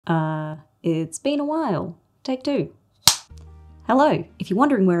It's been a while. Take two. Hello. If you're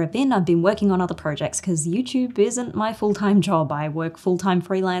wondering where I've been working on other projects because YouTube isn't my full-time job. I work full-time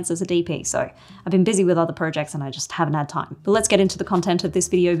freelance as a DP, so I've been busy with other projects and I just haven't had time. But let's get into the content of this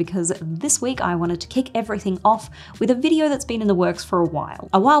video because this week I wanted to kick everything off with a video that's been in the works for a while.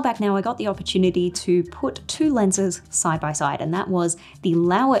 A while back now, I got the opportunity to put two lenses side by side, and that was the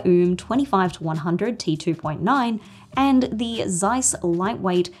Laowa OOM 25-100 t2.9 and the Zeiss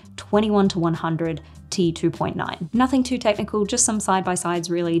lightweight 21-100 T2.9. Nothing too technical, just some side-by-sides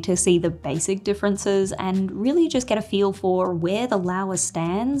really to see the basic differences and really just get a feel for where the Laowa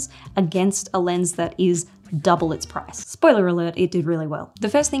stands against a lens that is double its price. Spoiler alert, it did really well. The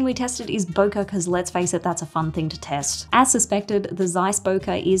first thing we tested is bokeh because let's face it, that's a fun thing to test. As suspected, the Zeiss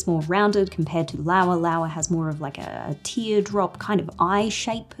bokeh is more rounded compared to Laowa. Laowa has more of like a teardrop kind of eye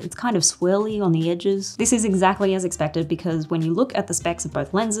shape. It's kind of swirly on the edges. This is exactly as expected because when you look at the specs of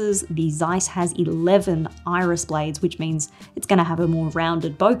both lenses, the Zeiss has 11 iris blades, which means it's going to have a more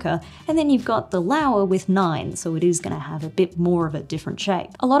rounded bokeh, and then you've got the Laowa with 9, so it is going to have a bit more of a different shape.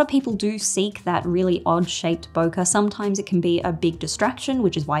 A lot of people do seek that really odd shaped bokeh. Sometimes it can be a big distraction,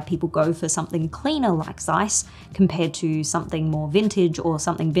 which is why people go for something cleaner like Zeiss compared to something more vintage or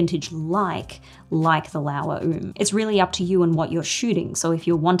something vintage-like the Laowa OOM. It's really up to you and what you're shooting. So if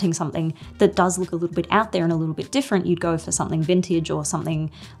you're wanting something that does look a little bit out there and a little bit different, you'd go for something vintage or something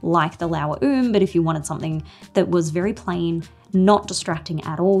like the Laowa OOM. But if you wanted something that was very plain, not distracting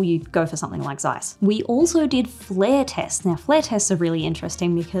at all, you'd go for something like Zeiss. We also did flare tests. Now, flare tests are really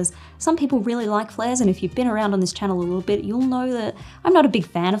interesting because some people really like flares, and if you've been around on this channel a little bit, you'll know that I'm not a big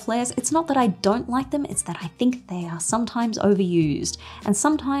fan of flares. It's not that I don't like them, it's that I think they are sometimes overused, and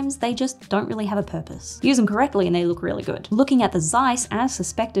sometimes they just don't really have a purpose. Use them correctly and they look really good. Looking at the Zeiss, as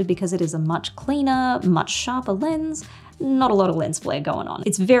suspected, because it is a much cleaner, much sharper lens, not a lot of lens flare going on.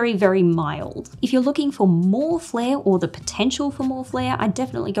 It's very, very mild. If you're looking for more flare or the potential for more flare, I'd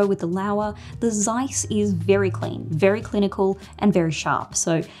definitely go with the Laowa. The Zeiss is very clean, very clinical, and very sharp,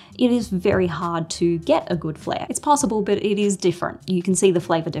 so it is very hard to get a good flare. It's possible, but it is different. You can see the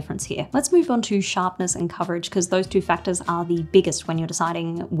flavor difference here. Let's move on to sharpness and coverage because those two factors are the biggest when you're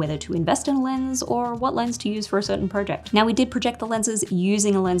deciding whether to invest in a lens or what lens to use for a certain project. Now, we did project the lenses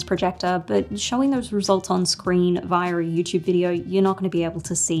using a lens projector, but showing those results on screen via a YouTube video, you're not going to be able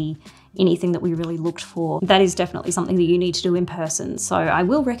to see anything that we really looked for. That is definitely something that you need to do in person, so I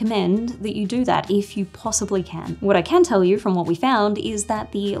will recommend that you do that if you possibly can. What I can tell you from what we found is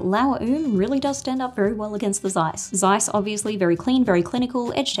that the Laowa OOM really does stand up very well against the Zeiss. Zeiss obviously very clean, very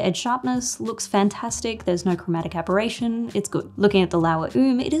clinical, edge-to-edge sharpness, looks fantastic, there's no chromatic aberration, it's good. Looking at the Laowa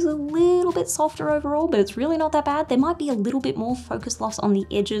OOM, it is a little bit softer overall, but it's really not that bad. There might be a little bit more focus loss on the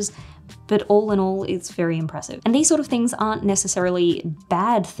edges, but all in all, it's very impressive. And these sort of things aren't necessarily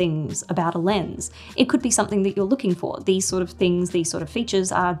bad things about a lens. It could be something that you're looking for. These sort of things, these sort of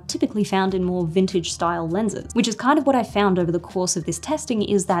features are typically found in more vintage style lenses, which is kind of what I found over the course of this testing,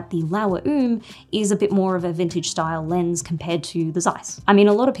 is that the Laowa OOM is a bit more of a vintage style lens compared to the Zeiss. I mean,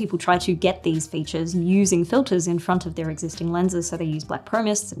 a lot of people try to get these features using filters in front of their existing lenses, so they use black pro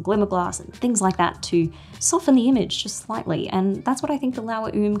mists and glimmer glass and things like that to soften the image just slightly, and that's what I think the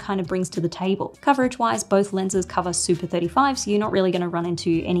Laowa OOM kind of brings to the table. Coverage-wise, both lenses cover Super 35, so you're not really going to run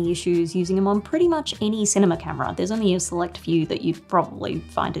into any issues using them on pretty much any cinema camera. There's only a select few that you'd probably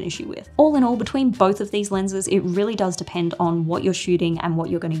find an issue with. All in all, between both of these lenses, it really does depend on what you're shooting and what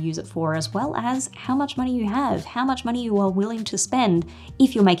you're going to use it for, as well as how much money you have, how much money you are willing to spend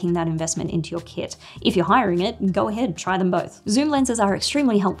if you're making that investment into your kit. If you're hiring it, go ahead, try them both. Zoom lenses are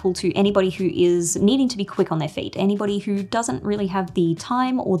extremely helpful to anybody who is needing to be quick on their feet, anybody who doesn't really have the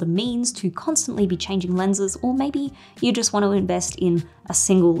time or the means to constantly be changing lenses, or maybe you just want to invest in a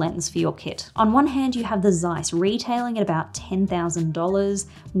single lens for your kit. On one hand, you have the Zeiss retailing at about $10,000,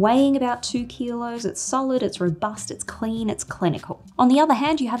 weighing about 2 kilos. It's solid, it's robust, it's clean, it's clinical. On the other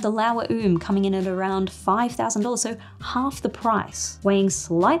hand, you have the Laowa OOM coming in at around $5,000, so half the price, weighing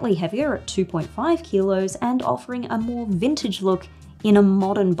slightly heavier at 2.5 kilos and offering a more vintage look in a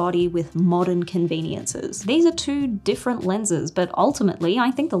modern body with modern conveniences. These are two different lenses, but ultimately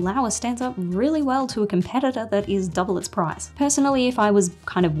I think the Laowa stands up really well to a competitor that is double its price. Personally, if I was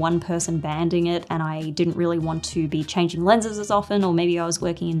kind of one person banding it and I didn't really want to be changing lenses as often, or maybe I was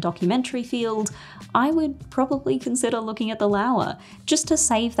working in documentary field, I would probably consider looking at the Laowa just to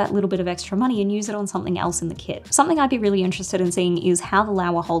save that little bit of extra money and use it on something else in the kit. Something I'd be really interested in seeing is how the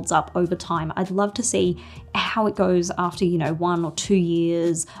Laowa holds up over time. I'd love to see how it goes after, 1 or 2 2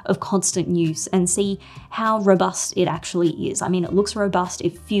 years of constant use and see how robust it actually is. I mean, it looks robust,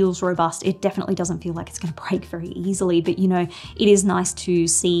 it feels robust, it definitely doesn't feel like it's going to break very easily, but you know, it is nice to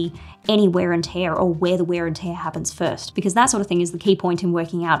see any wear and tear or where the wear and tear happens first, because that sort of thing is the key point in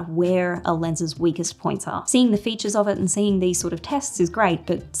working out where a lens's weakest points are. Seeing the features of it and seeing these sort of tests is great,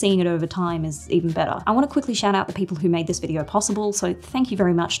 but seeing it over time is even better. I want to quickly shout out the people who made this video possible, so thank you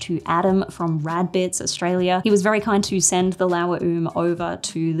very much to Adam from Radbits Australia. He was very kind to send the Laowa OOM over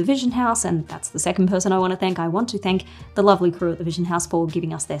to the Vision House, and that's the second person I want to thank. I want to thank the lovely crew at the Vision House for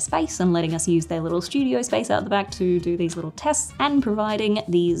giving us their space and letting us use their little studio space out the back to do these little tests and providing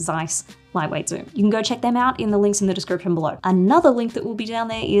the Zeiss lightweight zoom. You can go check them out in the links in the description below. Another link that will be down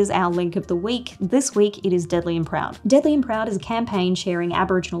there is our link of the week. This week it is Deadly and Proud. Deadly and Proud is a campaign sharing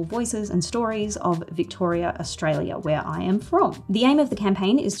Aboriginal voices and stories of Victoria, Australia, where I am from. The aim of the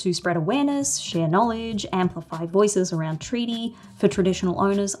campaign is to spread awareness, share knowledge, amplify voices around treaty for traditional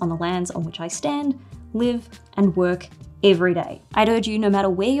owners on the lands on which I stand, live, and work every day. I'd urge you, no matter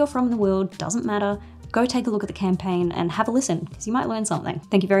where you're from in the world, doesn't matter, go take a look at the campaign and have a listen, because you might learn something.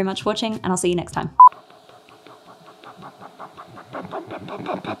 Thank you very much for watching, and I'll see you next time.